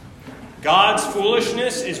God's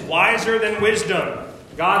foolishness is wiser than wisdom.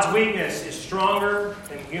 God's weakness is stronger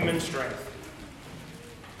than human strength.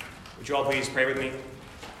 Would you all please pray with me?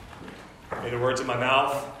 May the words of my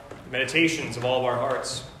mouth, the meditations of all of our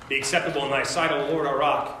hearts, be acceptable in thy sight, O Lord, our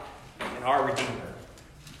rock and our Redeemer.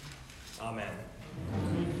 Amen.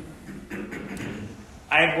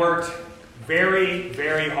 I had worked very,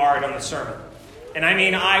 very hard on the sermon. And I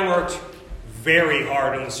mean, I worked very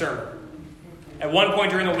hard on the sermon. At one point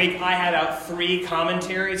during the week, I had out 3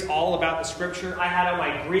 commentaries all about the Scripture. I had out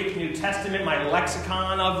my Greek New Testament, my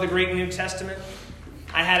lexicon of the Greek New Testament.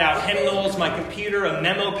 I had out hymnals, my computer, a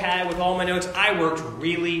memo pad with all my notes. I worked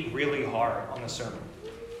really, really hard on the sermon.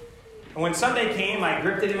 And when Sunday came, I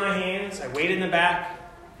gripped it in my hands. I waited in the back.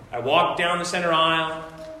 I walked down the center aisle,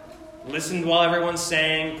 listened while everyone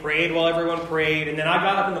sang, prayed while everyone prayed, and then I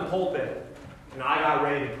got up in the pulpit and I got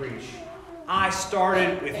ready to preach. I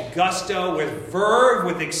started with gusto, with verve,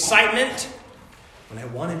 with excitement. When I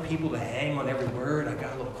wanted people to hang on every word, I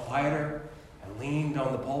got a little quieter. I leaned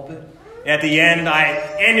on the pulpit. At the end, I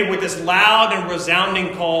ended with this loud and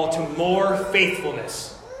resounding call to more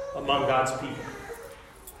faithfulness among God's people.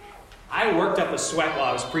 I worked up a sweat while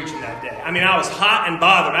I was preaching that day. I mean, I was hot and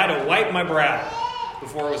bothered. I had to wipe my brow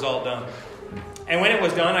before it was all done. And when it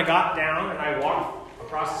was done, I got down and I walked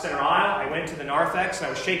across the center aisle. I went to the narthex and I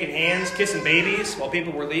was shaking hands, kissing babies while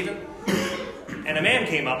people were leaving. And a man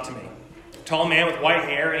came up to me, a tall man with white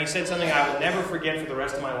hair, and he said something I will never forget for the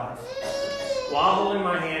rest of my life. While holding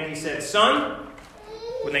my hand, he said, "Son,"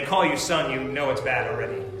 when they call you son, you know it's bad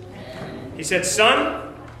already. He said,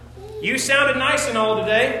 "Son, you sounded nice and all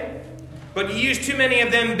today, but you used too many of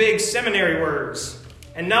them big seminary words,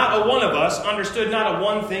 and not a one of us understood not a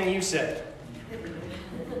one thing you said."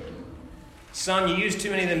 Son, you used too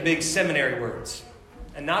many of them big seminary words,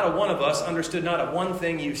 and not a one of us understood not a one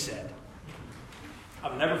thing you said.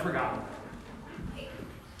 I've never forgotten that.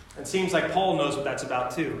 It seems like Paul knows what that's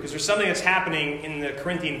about too, because there's something that's happening in the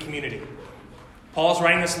Corinthian community. Paul's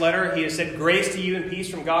writing this letter. He has said, "Grace to you and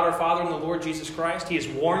peace from God our Father and the Lord Jesus Christ." He has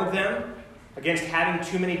warned them against having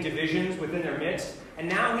too many divisions within their midst. And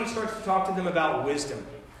now he starts to talk to them about wisdom,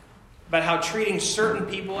 about how treating certain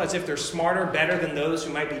people as if they're smarter, better than those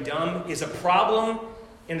who might be dumb is a problem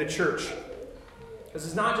in the church. Because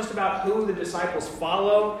it's not just about who the disciples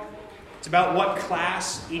follow. It's about what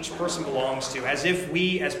class each person belongs to, as if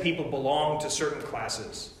we as people belong to certain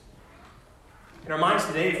classes. In our minds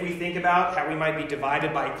today, if we think about how we might be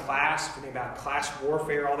divided by class, if we think about class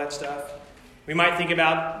warfare, all that stuff, we might think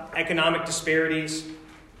about economic disparities.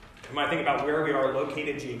 We might think about where we are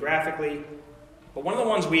located geographically. But one of the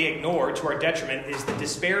ones we ignore to our detriment is the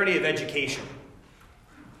disparity of education.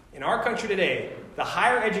 In our country today, the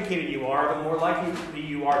higher educated you are, the more likely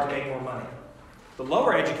you are to make more money. The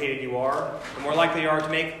lower educated you are, the more likely you are to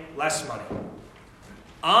make less money.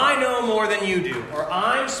 I know more than you do, or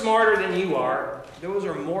I'm smarter than you are. Those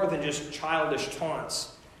are more than just childish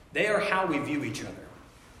taunts. They are how we view each other,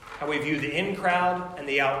 how we view the in crowd and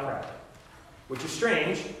the out crowd. Which is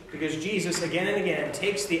strange, because Jesus again and again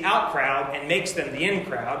takes the out crowd and makes them the in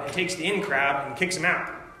crowd, and takes the in crowd and kicks them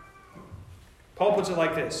out. Paul puts it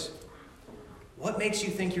like this: what makes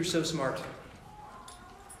you think you're so smart?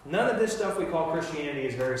 None of this stuff we call Christianity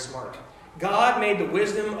is very smart. God made the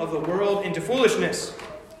wisdom of the world into foolishness.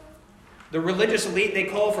 The religious elite, they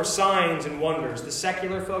call for signs and wonders. The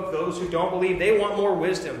secular folk, those who don't believe, they want more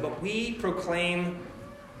wisdom. But we proclaim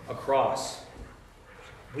a cross.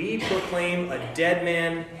 We proclaim a dead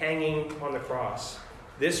man hanging on the cross.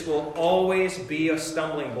 This will always be a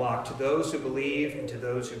stumbling block to those who believe and to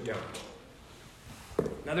those who don't.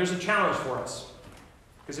 Now there's a challenge for us.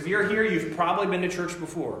 Because if you're here, you've probably been to church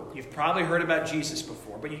before. You've probably heard about Jesus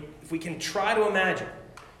before. But if we can try to imagine,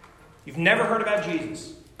 you've never heard about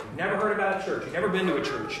Jesus. You've never heard about a church. You've never been to a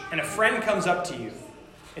church. And a friend comes up to you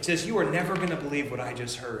and says, "You are never going to believe what I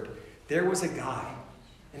just heard. There was a guy,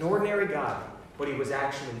 an ordinary guy, but he was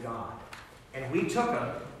actually God. And we took him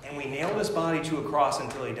and we nailed his body to a cross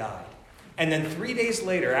until he died. And then 3 days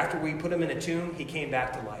later, after we put him in a tomb, he came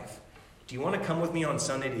back to life. Do you want to come with me on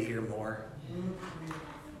Sunday to hear more?"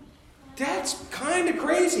 That's kind of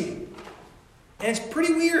crazy. And it's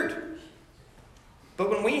pretty weird.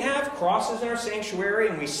 But when we have crosses in our sanctuary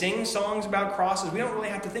and we sing songs about crosses, we don't really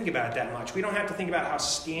have to think about it that much. We don't have to think about how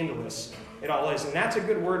scandalous it all is. And that's a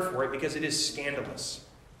good word for it, because it is scandalous.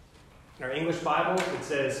 In our English Bible, it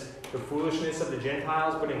says the foolishness of the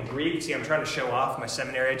Gentiles, but in Greek, see, I'm trying to show off my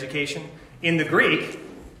seminary education. In the Greek,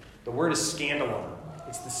 the word is scandalon.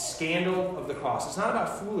 It's the scandal of the cross. It's not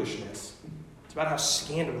about foolishness. It's about how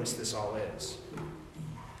scandalous this all is.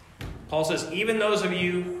 Paul says, even those of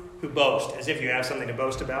you who boast, as if you have something to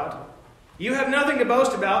boast about, You have nothing to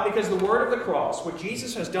boast about because the word of the cross, what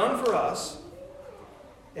Jesus has done for us,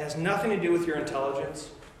 it has nothing to do with your intelligence,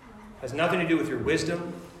 has nothing to do with your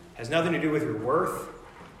wisdom, has nothing to do with your worth.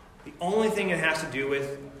 The only thing it has to do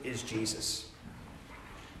with is Jesus.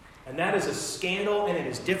 And that is a scandal, and it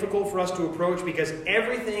is difficult for us to approach because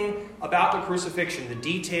everything about the crucifixion, the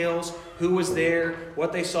details, who was there,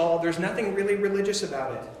 what they saw, there's nothing really religious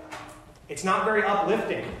about it. It's not very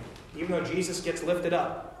uplifting, even though Jesus gets lifted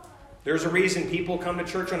up. There's a reason people come to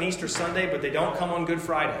church on Easter Sunday, but they don't come on Good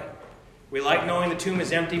Friday. We like knowing the tomb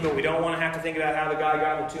is empty, but we don't want to have to think about how the guy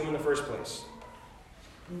got in the tomb in the first place.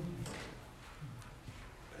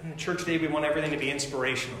 In the church today, we want everything to be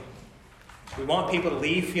inspirational. We want people to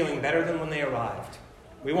leave feeling better than when they arrived.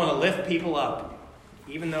 We want to lift people up,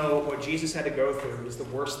 even though what Jesus had to go through is the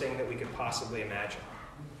worst thing that we could possibly imagine.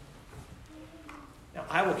 Now,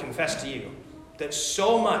 I will confess to you that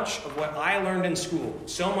so much of what I learned in school,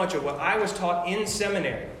 so much of what I was taught in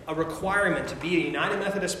seminary, a requirement to be a United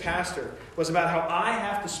Methodist pastor, was about how I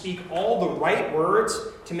have to speak all the right words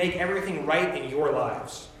to make everything right in your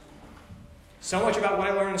lives. So much about what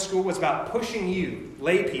I learned in school was about pushing you,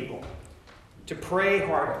 lay people, to pray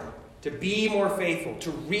harder, to be more faithful, to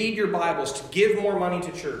read your Bibles, to give more money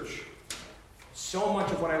to church. So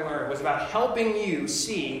much of what I learned was about helping you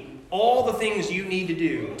see all the things you need to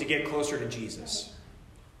do to get closer to Jesus.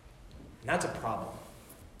 And that's a problem.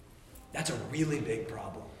 That's a really big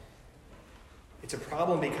problem. It's a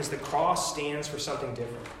problem because the cross stands for something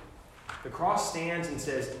different. The cross stands and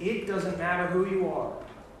says, it doesn't matter who you are.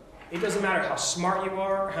 It doesn't matter how smart you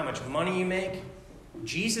are or how much money you make.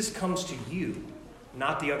 Jesus comes to you,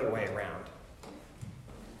 not the other way around.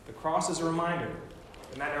 The cross is a reminder.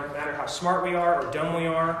 No matter how smart we are or dumb we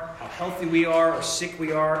are, how healthy we are or sick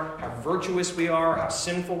we are, how virtuous we are, how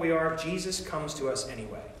sinful we are, Jesus comes to us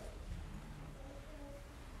anyway.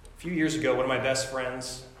 A few years ago, one of my best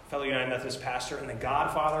friends, fellow United Methodist pastor, and the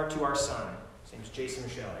godfather to our son, his name is Jason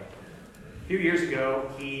Michele. A few years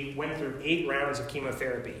ago, he went through 8 rounds of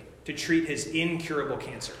chemotherapy to treat his incurable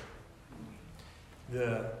cancer.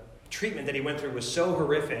 The treatment that he went through was so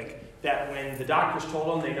horrific that when the doctors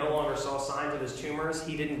told him they no longer saw signs of his tumors,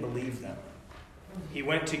 he didn't believe them. He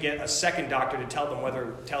went to get a second doctor to tell him whether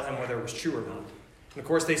it was true or not. And of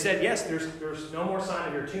course they said, yes, there's no more sign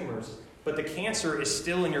of your tumors, but the cancer is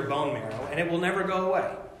still in your bone marrow and it will never go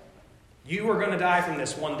away. You are going to die from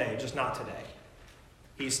this one day, just not today.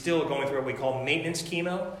 He's still going through what we call maintenance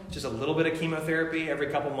chemo, just a little bit of chemotherapy every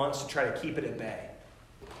couple months to try to keep it at bay.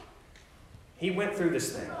 He went through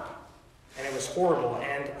this thing, and it was horrible,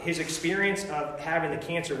 and his experience of having the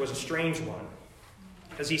cancer was a strange one.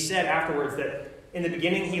 As he said afterwards that in the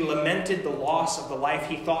beginning he lamented the loss of the life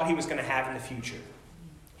he thought he was going to have in the future.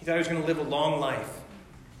 He thought he was going to live a long life,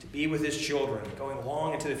 to be with his children, going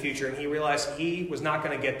long into the future, and he realized he was not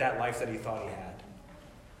going to get that life that he thought he had.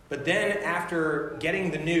 But then after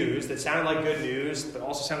getting the news that sounded like good news, but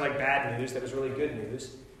also sounded like bad news that was really good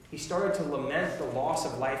news, he started to lament the loss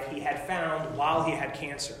of life he had found while he had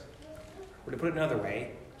cancer. Or to put it another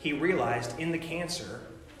way, he realized in the cancer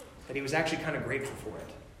that he was actually kind of grateful for it.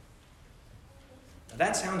 Now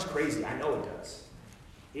that sounds crazy. I know it does.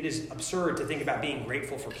 It is absurd to think about being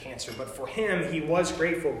grateful for cancer. But for him, he was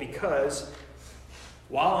grateful because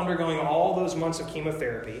while undergoing all those months of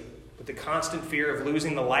chemotherapy, with the constant fear of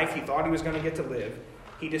losing the life he thought he was going to get to live,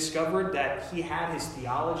 he discovered that he had his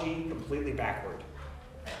theology completely backward.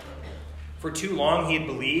 For too long, he had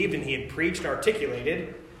believed and he had preached and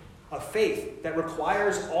articulated a faith that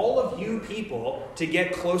requires all of you people to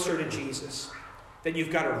get closer to Jesus. That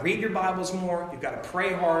you've got to read your Bibles more, you've got to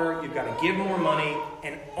pray harder, you've got to give more money,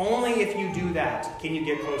 and only if you do that can you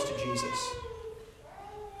get close to Jesus.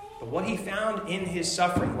 But what he found in his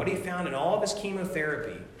suffering, what he found in all of his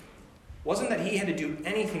chemotherapy, wasn't that he had to do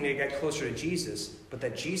anything to get closer to Jesus, but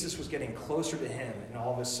that Jesus was getting closer to him in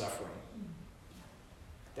all of his suffering.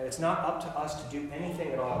 That it's not up to us to do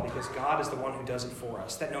anything at all because God is the one who does it for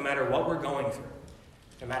us. That no matter what we're going through,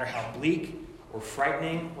 no matter how bleak or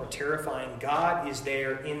frightening or terrifying, God is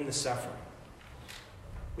there in the suffering.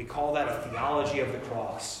 We call that a theology of the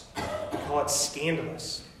cross. We call it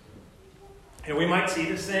scandalous. And we might see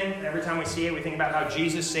this thing, and every time we see it, we think about how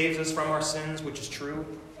Jesus saves us from our sins, which is true.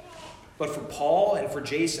 But for Paul and for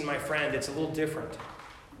Jason, my friend, it's a little different.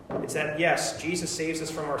 It's that, yes, Jesus saves us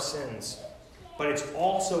from our sins, but it's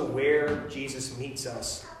also where Jesus meets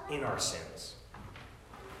us in our sins.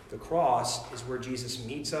 The cross is where Jesus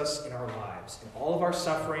meets us in our lives, in all of our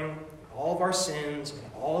suffering, all of our sins, and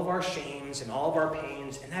all of our shames, and all of our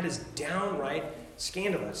pains, and that is downright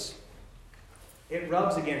scandalous. It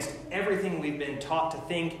rubs against everything we've been taught to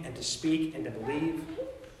think and to speak and to believe.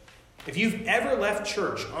 If you've ever left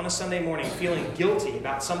church on a Sunday morning feeling guilty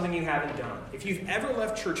about something you haven't done, if you've ever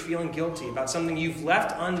left church feeling guilty about something you've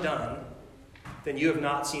left undone, then you have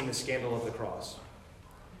not seen the scandal of the cross.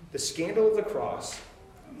 The scandal of the cross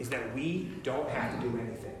is that we don't have to do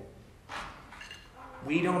anything.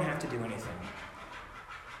 We don't have to do anything.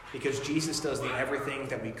 Because Jesus does the everything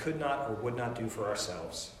that we could not or would not do for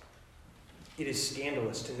ourselves. It is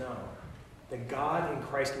scandalous to know that God in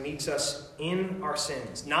Christ meets us in our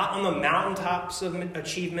sins. Not on the mountaintops of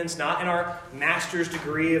achievements, not in our master's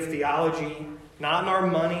degree of theology, not in our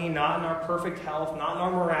money, not in our perfect health, not in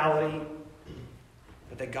our morality,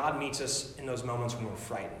 but that God meets us in those moments when we're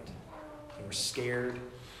frightened, and we're scared,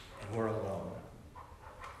 and we're alone.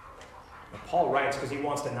 Now, Paul writes because he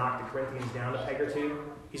wants to knock the Corinthians down a peg or two.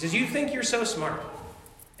 He says, you think you're so smart,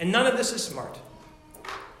 and none of this is smart.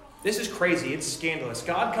 This is crazy. It's scandalous.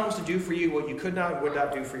 God comes to do for you what you could not and would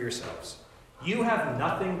not do for yourselves. You have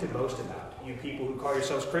nothing to boast about, you people who call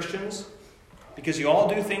yourselves Christians, because you all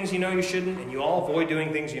do things you know you shouldn't, and you all avoid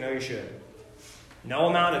doing things you know you should. No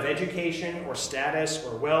amount of education or status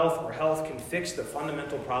or wealth or health can fix the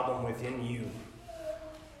fundamental problem within you.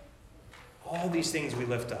 All these things we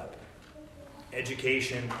lift up.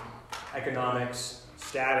 Education, economics,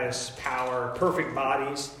 status, power, perfect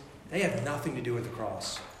bodies, they have nothing to do with the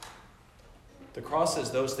cross. The cross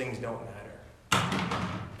says those things don't matter.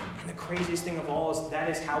 And the craziest thing of all is that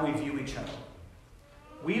is how we view each other.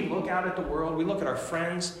 We look out at the world, we look at our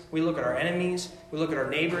friends, we look at our enemies, we look at our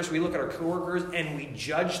neighbors, we look at our coworkers, and we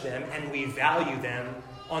judge them and we value them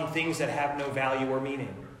on things that have no value or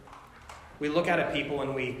meaning. We look out at people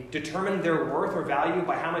and we determine their worth or value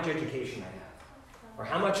by how much education they have, or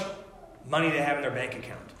how much money they have in their bank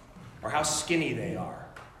account, or how skinny they are,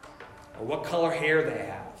 or what color hair they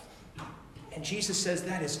have. And Jesus says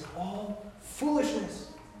that is all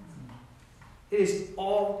foolishness. It is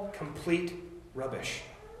all complete rubbish.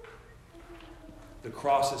 The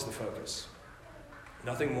cross is the focus.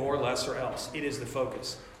 Nothing more, less, or else. It is the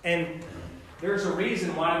focus. And there's a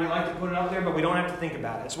reason why we like to put it up there, but we don't have to think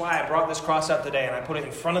about it. That's why I brought this cross up today and I put it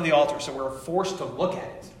in front of the altar so we're forced to look at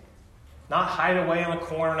it. Not hide away on a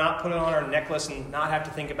corner, not put it on our necklace and not have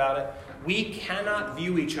to think about it. We cannot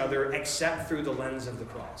view each other except through the lens of the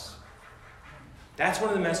cross. That's one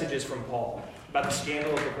of the messages from Paul about the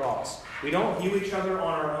scandal of the cross. We don't view each other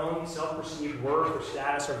on our own self-perceived worth or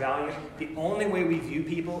status or value. The only way we view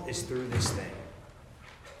people is through this thing.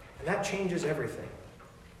 And that changes everything.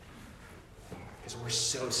 Because we're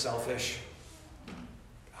so selfish.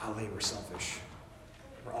 Golly, we're selfish.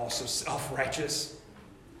 We're also self-righteous.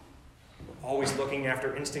 We're always looking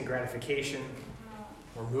after instant gratification.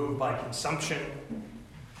 We're moved by consumption.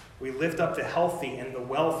 We lift up the healthy and the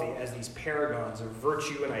wealthy as these paragons of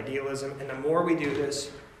virtue and idealism. And the more we do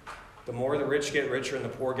this, the more the rich get richer and the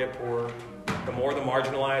poor get poorer. The more the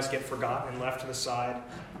marginalized get forgotten and left to the side.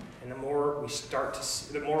 And the more we stop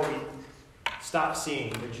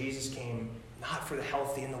seeing that Jesus came not for the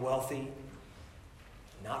healthy and the wealthy,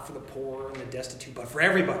 not for the poor and the destitute, but for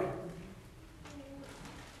everybody.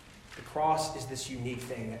 The cross is this unique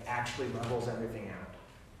thing that actually levels everything out.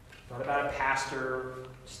 It's not about a pastor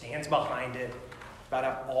stands behind it. It's about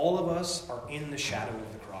how all of us are in the shadow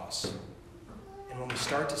of the cross. And when we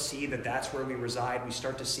start to see that that's where we reside, we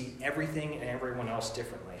start to see everything and everyone else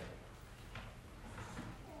differently.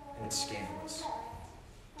 And it's scandalous.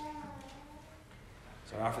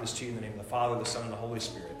 So I offer this to you in the name of the Father, the Son, and the Holy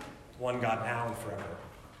Spirit. One God now and forever.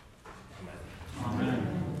 Amen.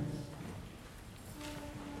 Amen.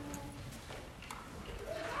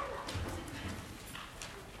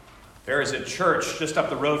 There is a church just up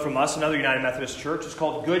the road from us, another United Methodist church. It's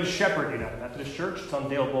called Good Shepherd United Methodist Church. It's on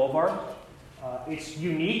Dale Boulevard. It's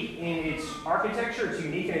unique in its architecture. It's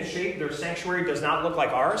unique in its shape. Their sanctuary does not look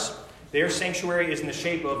like ours. Their sanctuary is in the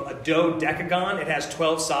shape of a dodecagon. It has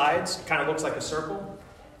 12 sides. It kind of looks like a circle.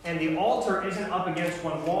 And the altar isn't up against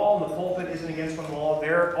one wall. The pulpit isn't against one wall.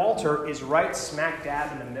 Their altar is right smack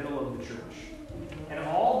dab in the middle of the church. And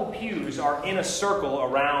all the pews are in a circle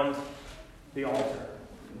around the altar.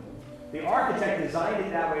 The architect designed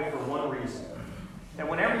it that way for one reason. That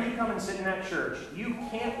whenever you come and sit in that church, you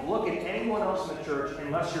can't look at anyone else in the church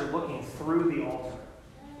unless you're looking through the altar.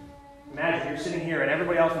 Imagine you're sitting here and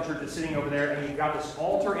everybody else in church is sitting over there and you've got this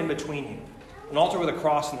altar in between you. An altar with a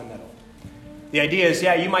cross in the middle. The idea is,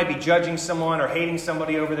 you might be judging someone or hating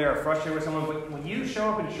somebody over there or frustrated with someone, but when you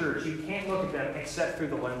show up in church, you can't look at them except through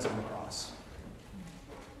the lens of the cross.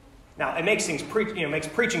 Now, it makes things makes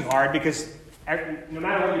preaching hard because no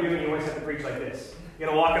matter what you're doing, you always have to preach like this. You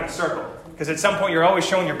got to walk in a circle because at some point you're always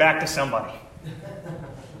showing your back to somebody.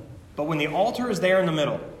 But when the altar is there in the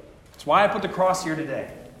middle, that's why I put the cross here today.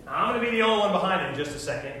 Now, I'm going to be the only one behind it in just a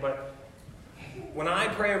second, but when I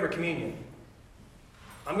pray over communion,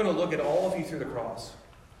 I'm going to look at all of you through the cross.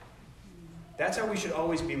 That's how we should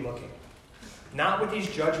always be looking. Not with these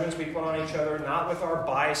judgments we put on each other, not with our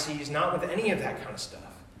biases, not with any of that kind of stuff.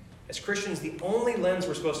 As Christians, the only lens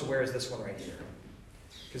we're supposed to wear is this one right here.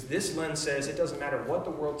 Because this lens says it doesn't matter what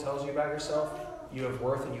the world tells you about yourself, you have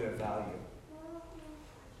worth and you have value.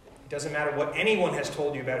 It doesn't matter what anyone has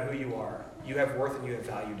told you about who you are, you have worth and you have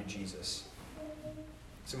value to Jesus.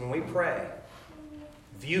 So when we pray,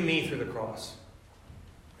 view me through the cross,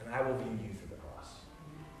 and I will view you through the cross.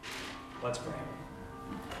 Let's pray.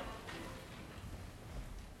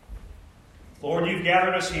 Lord, you've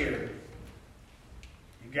gathered us here.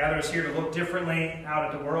 You've gathered us here to look differently out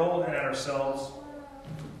at the world and at ourselves.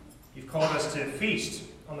 You've called us to feast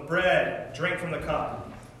on the bread, drink from the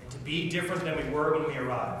cup, and to be different than we were when we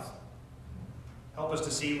arrived. Help us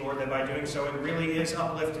to see, Lord, that by doing so it really is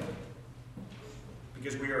uplifting.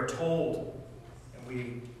 Because we are told and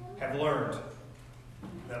we have learned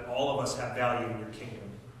that all of us have value in your kingdom.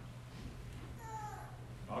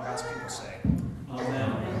 All God's people say.